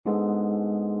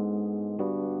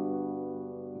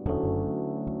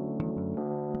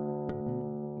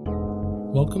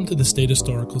Welcome to the State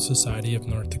Historical Society of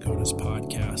North Dakota's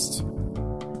podcasts.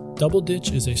 Double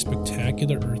Ditch is a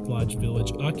spectacular Earth Lodge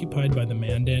village occupied by the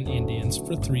Mandan Indians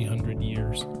for 300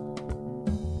 years.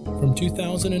 From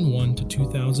 2001 to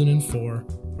 2004,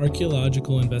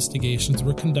 archaeological investigations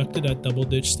were conducted at Double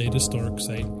Ditch State Historic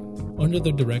Site under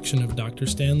the direction of Dr.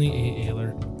 Stanley A.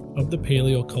 Ayler of the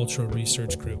Paleocultural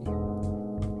Research Group.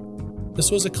 This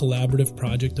was a collaborative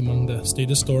project among the State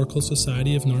Historical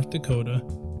Society of North Dakota,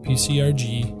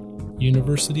 PCRG,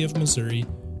 University of Missouri,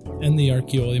 and the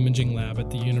Archaeoimaging Lab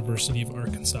at the University of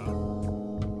Arkansas.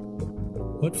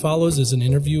 What follows is an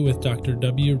interview with Dr.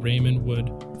 W. Raymond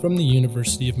Wood from the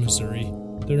University of Missouri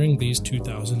during these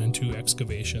 2002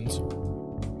 excavations.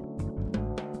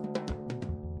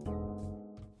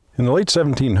 In the late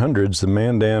 1700s, the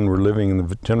Mandan were living in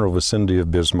the general vicinity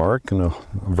of Bismarck in a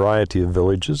variety of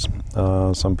villages.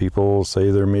 Some people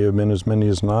say there may have been as many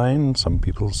as 9. Some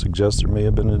people suggest there may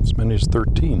have been as many as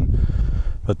 13.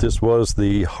 But this was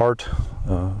the heart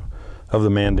of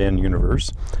the Mandan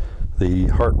universe. The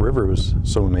Heart River was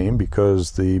so named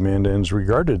because the Mandans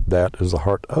regarded that as the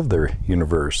heart of their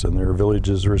universe, and their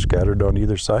villages were scattered on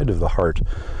either side of the heart.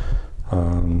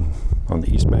 On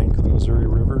the east bank of the Missouri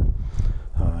River,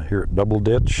 here at Double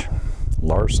Ditch,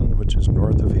 Larson, which is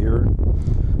north of here.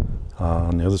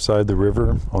 On the other side of the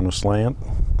river, on a slant,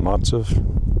 Matsev,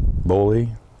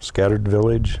 Boley, scattered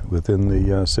village within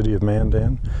the city of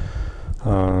Mandan.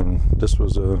 This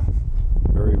was a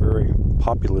very, very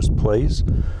populous place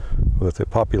with a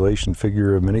population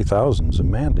figure of many thousands of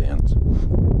Mandans.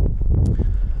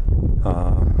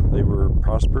 They were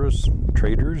prosperous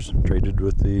traders, traded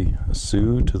with the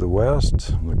Sioux to the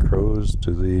west,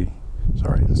 the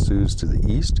Sioux to the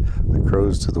east, the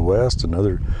Crows to the west, and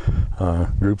other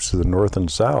groups to the north and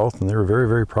south, and they were very,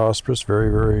 very prosperous, very,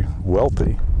 very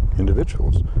wealthy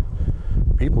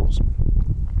peoples.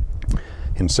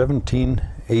 In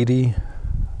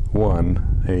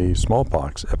 1781, a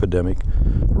smallpox epidemic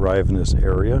arrived in this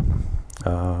area,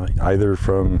 either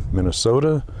from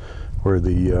Minnesota, where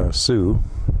the Sioux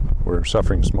were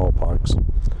suffering smallpox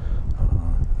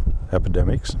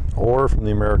epidemics, or from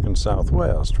the American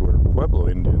Southwest, where Pueblo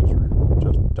Indians were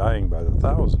just dying by the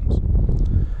thousands.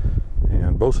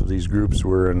 And both of these groups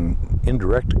were in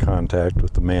indirect contact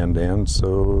with the Mandans,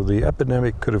 so the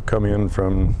epidemic could have come in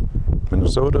from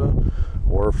Minnesota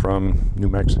or from New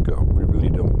Mexico. We really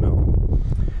don't know.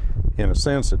 In a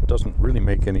sense, it doesn't really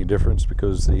make any difference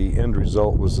because the end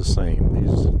result was the same.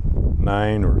 These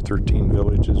 9 or 13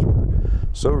 villages were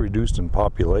so reduced in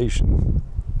population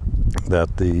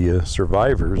that the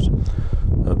survivors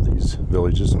of these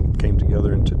villages came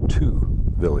together into 2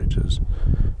 villages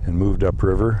and moved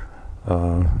upriver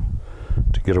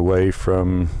to get away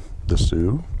from the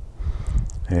Sioux,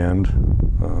 and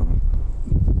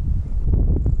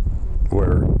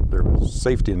where there was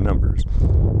safety in numbers.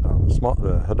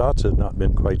 The Hidatsa had not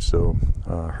been quite so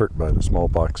hurt by the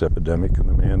smallpox epidemic, and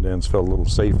the Mandans felt a little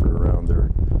safer around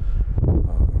their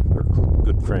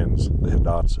good friends, the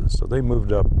Hidatsas. So they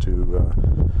moved up to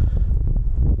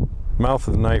mouth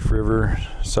of the Knife River,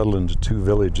 settled into 2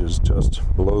 villages just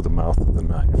below the mouth of the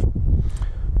Knife.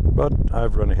 But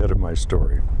I've run ahead of my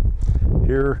story.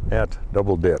 Here at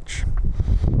Double Ditch,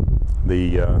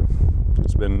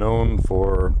 it's been known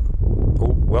for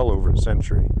well over a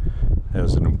century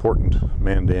as an important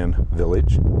Mandan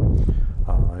village.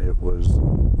 It was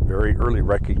very early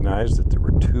recognized that there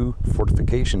were 2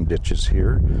 fortification ditches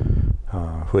here,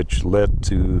 which led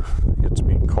to its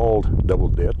being called Double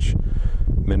Ditch.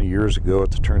 Many years ago,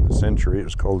 at the turn of the century, it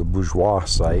was called the Bourgeois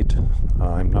site.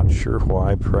 I'm not sure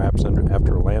why, perhaps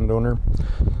after a landowner.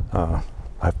 I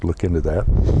have to look into that.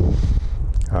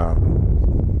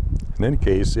 In any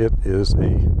case, it is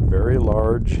a very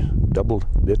large,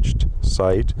 double-ditched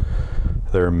site.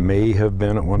 There may have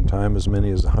been at one time as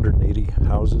many as 180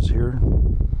 houses here.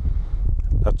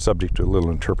 That's subject to a little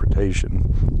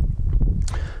interpretation.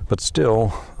 But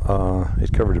still,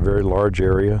 it covered a very large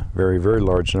area, very, very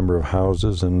large number of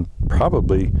houses, and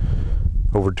probably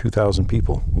over 2,000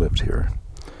 people lived here.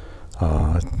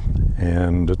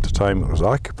 And at the time it was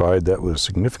occupied, that was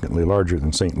significantly larger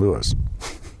than St. Louis.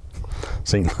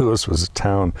 St. Louis was a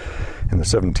town in the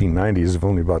 1790s of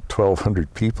only about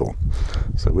 1,200 people.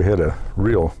 So we had a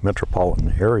real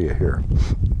metropolitan area here.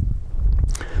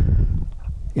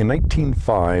 In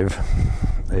 1905,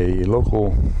 a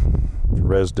local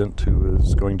resident who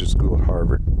was going to school at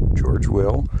Harvard, George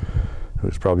Will, who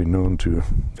is probably known to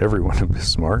everyone in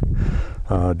Bismarck,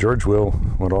 George Will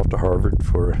went off to Harvard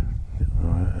for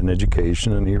an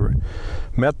education, and he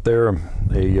met there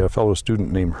a fellow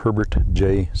student named Herbert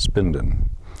J. Spinden.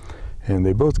 And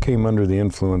they both came under the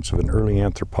influence of an early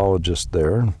anthropologist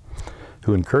there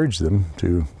who encouraged them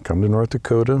to come to North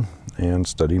Dakota and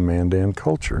study Mandan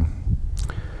culture,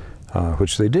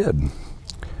 which they did.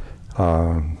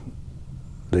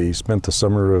 They spent the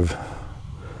summer of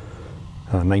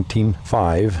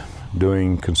 1905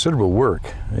 doing considerable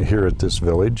work here at this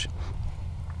village.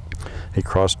 They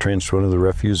cross-trenched one of the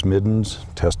refuse middens,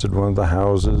 tested one of the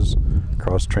houses,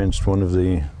 cross-trenched one of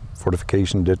the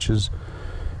fortification ditches,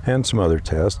 and some other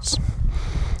tests.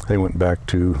 They went back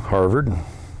to Harvard,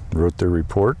 wrote their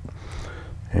report,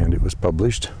 and it was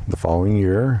published the following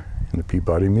year in the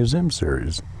Peabody Museum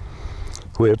series,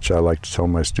 which I like to tell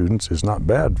my students is not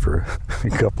bad for a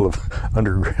couple of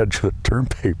undergraduate term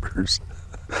papers.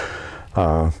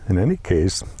 In any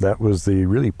case, that was the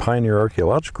really pioneer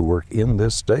archaeological work in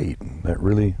this state that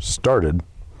really started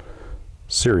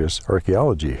serious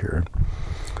archaeology here.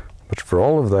 But for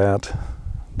all of that,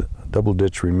 Double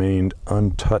Ditch remained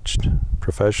untouched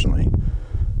professionally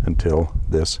until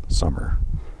this summer.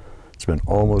 It's been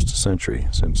almost a century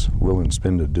since Will and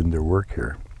Spinda did their work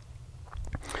here.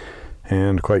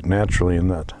 And quite naturally in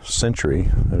that century,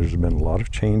 there's been a lot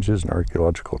of changes in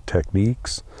archaeological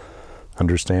techniques,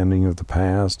 understanding of the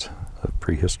past, of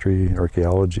prehistory,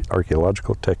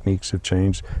 archaeological techniques have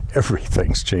changed.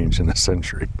 Everything's changed in a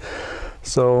century.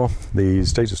 So the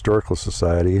State Historical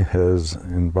Society has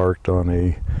embarked on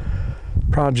a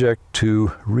project to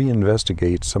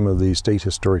reinvestigate some of the state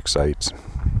historic sites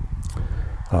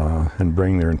and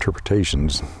bring their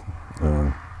interpretations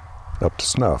up to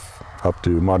snuff, up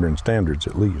to modern standards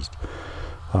at least.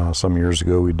 Some years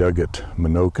ago we dug at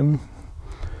Menoken.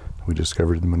 We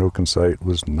discovered the Menoken site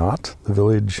was not the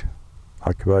village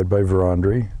occupied by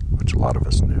Verandre, which a lot of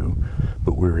us knew,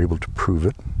 but we were able to prove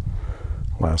it.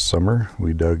 Last summer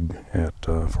we dug at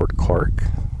Fort Clark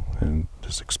and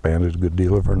just expanded a good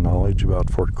deal of our knowledge about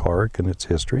Fort Clark and its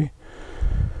history.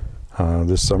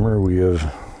 This summer we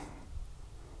have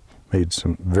made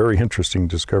some very interesting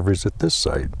discoveries at this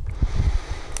site.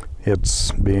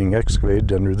 It's being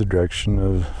excavated under the direction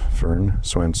of Fern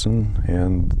Swenson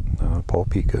and Paul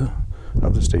Pica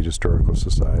of the State Historical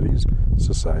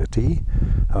Society,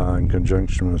 in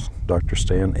conjunction with Dr.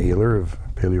 Stan Ayler of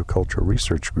Paleocultural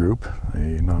Research Group,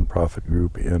 a nonprofit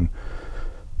group in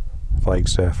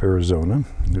Flagstaff, Arizona,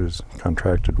 who's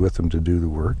contracted with them to do the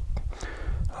work.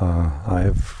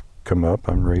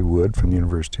 I'm Ray Wood from the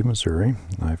University of Missouri.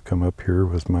 I've come up here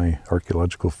with my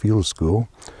archaeological field school,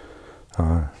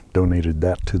 donated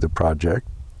that to the project.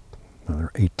 There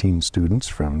are 18 students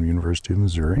from the University of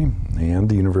Missouri and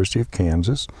the University of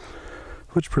Kansas,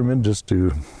 which permitted us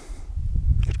to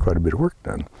get quite a bit of work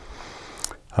done.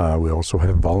 We also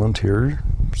have volunteers.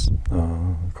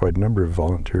 Quite a number of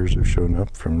volunteers have shown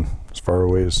up from as far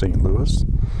away as St. Louis,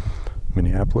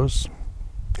 Minneapolis,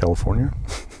 California.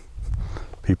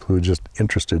 People who are just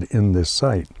interested in this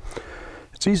site.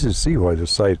 It's easy to see why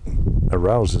this site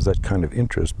arouses that kind of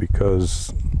interest,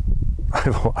 because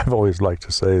I've always liked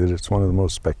to say that it's one of the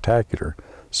most spectacular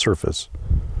surface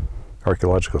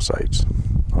archaeological sites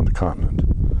on the continent,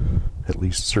 at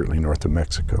least certainly north of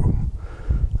Mexico.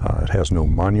 It has no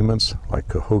monuments like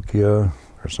Cahokia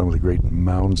or some of the great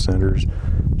mound centers.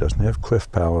 It doesn't have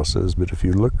cliff palaces, but if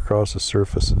you look across the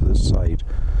surface of this site,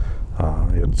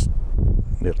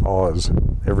 it awes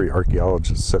every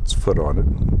archaeologist sets foot on it.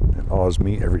 It awes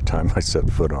me every time I set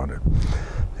foot on it.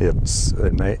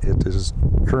 It is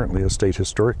currently a state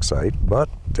historic site, but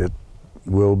it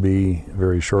will be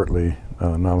very shortly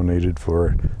nominated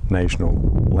for national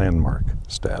landmark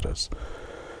status.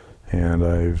 And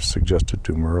I've suggested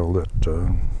to Merle that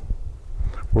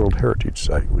World Heritage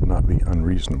Site would not be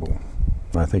unreasonable.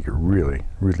 I think it really,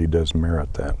 really does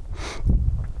merit that.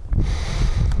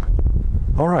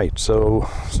 All right, so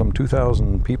some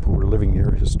 2,000 people were living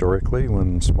here historically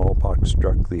when smallpox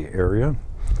struck the area.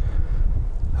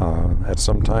 At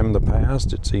some time in the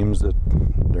past, it seems that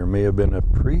there may have been a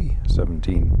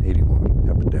pre-1781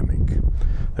 epidemic.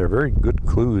 There are very good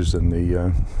clues in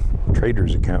the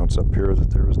traders' accounts up here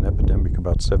that there was an epidemic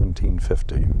about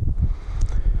 1750.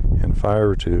 And if I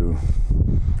were to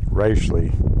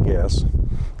rashly guess,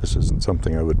 this isn't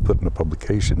something I would put in a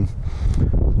publication,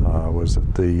 was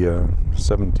that the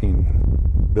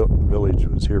village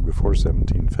was here before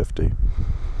 1750.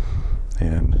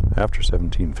 And after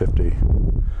 1750,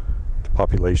 the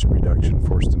population reduction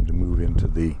forced them to move into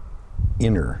the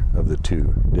inner of the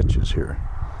two ditches here.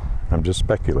 I'm just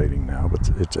speculating now, but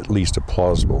it's at least a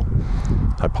plausible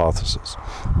hypothesis.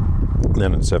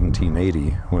 Then in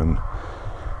 1780, when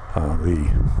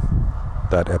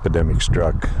that epidemic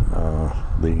struck,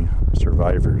 the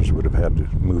survivors would have had to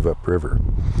move upriver.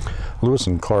 Lewis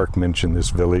and Clark mention this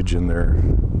village in their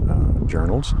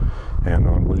journals, and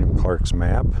on William Clark's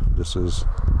map, this is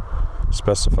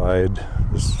specified,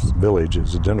 this village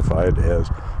is identified as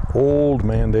Old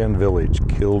Mandan Village,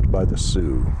 killed by the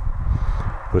Sioux,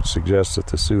 which suggests that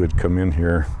the Sioux had come in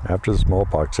here after the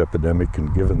smallpox epidemic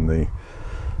and given the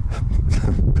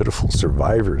pitiful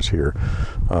survivors here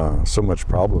so much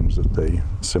problems that they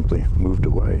simply moved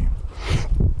away.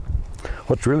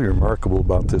 What's really remarkable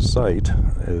about this site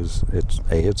is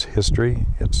its history,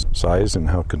 its size, and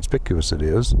how conspicuous it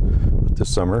is. But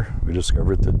this summer, we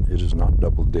discovered that it is not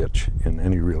double ditch in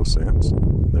any real sense.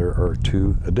 There are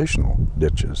 2 additional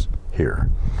ditches here.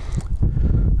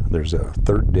 There's a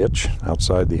 3rd ditch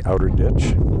outside the outer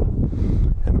ditch,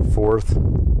 and a 4th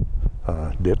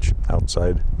ditch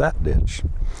outside that ditch.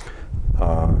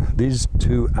 These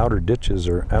 2 outer ditches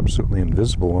are absolutely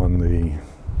invisible on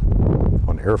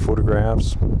air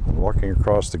photographs and walking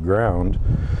across the ground,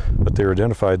 but they were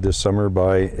identified this summer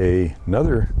by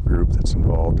another group that's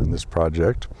involved in this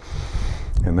project,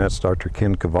 and that's Dr.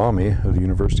 Ken Kvamme of the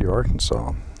University of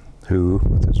Arkansas, who,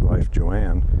 with his wife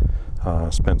Joanne,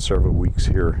 spent several weeks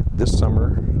here this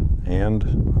summer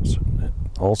and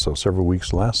also several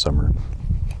weeks last summer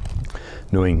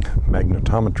doing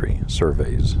magnetometry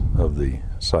surveys of the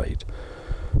site.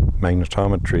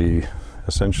 Magnetometry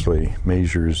essentially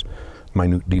measures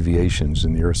minute deviations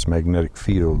in the Earth's magnetic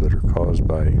field that are caused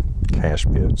by cache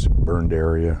pits, burned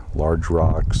area, large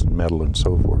rocks, metal, and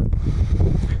so forth.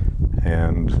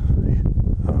 And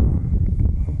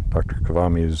Dr.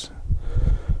 Kvamme's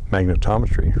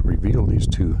magnetometry revealed these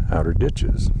 2 outer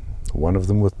ditches, one of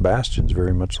them with bastions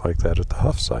very much like that at the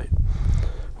Huff site,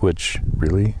 which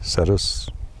really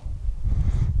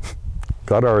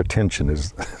got our attention,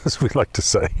 as we like to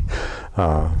say,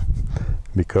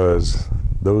 because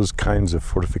those kinds of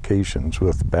fortifications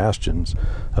with bastions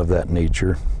of that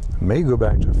nature may go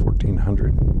back to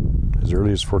 1400, as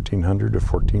early as 1400 to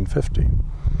 1450.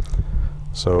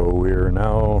 So we're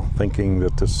now thinking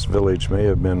that this village may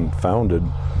have been founded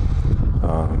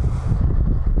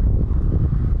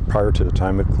prior to the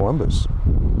time of Columbus.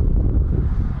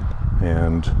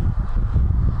 And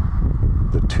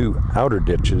the 2 outer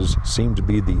ditches seem to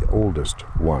be the oldest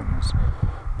ones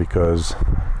because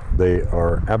they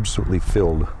are absolutely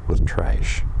filled with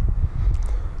trash.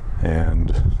 And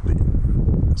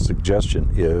the suggestion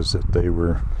is that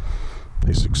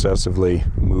they successively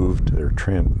moved their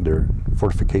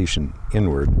fortification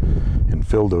inward and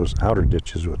filled those outer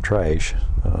ditches with trash.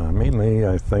 Mainly,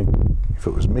 I think, if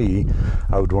it was me,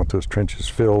 I would want those trenches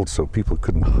filled so people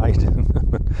couldn't hide in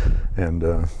them and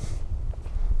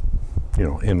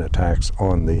in attacks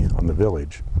on the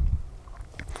village.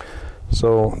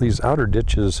 So these outer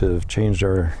ditches have changed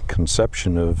our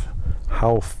conception of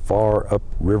how far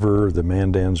upriver the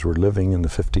Mandans were living in the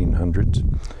 1500s.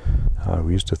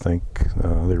 We used to think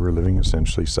they were living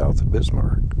essentially south of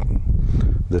Bismarck.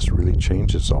 This really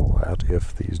changes all that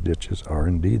if these ditches are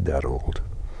indeed that old.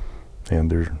 And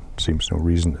there seems no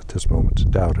reason at this moment to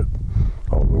doubt it,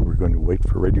 although we're going to wait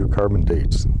for radiocarbon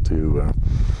dates to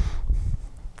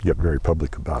get very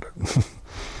public about it.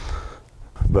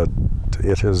 But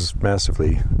it has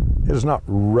not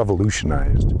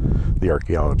revolutionized the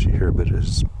archaeology here, but it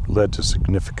has led to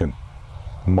significant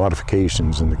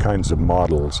modifications in the kinds of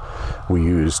models we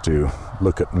use to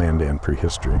look at Mandan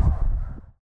prehistory.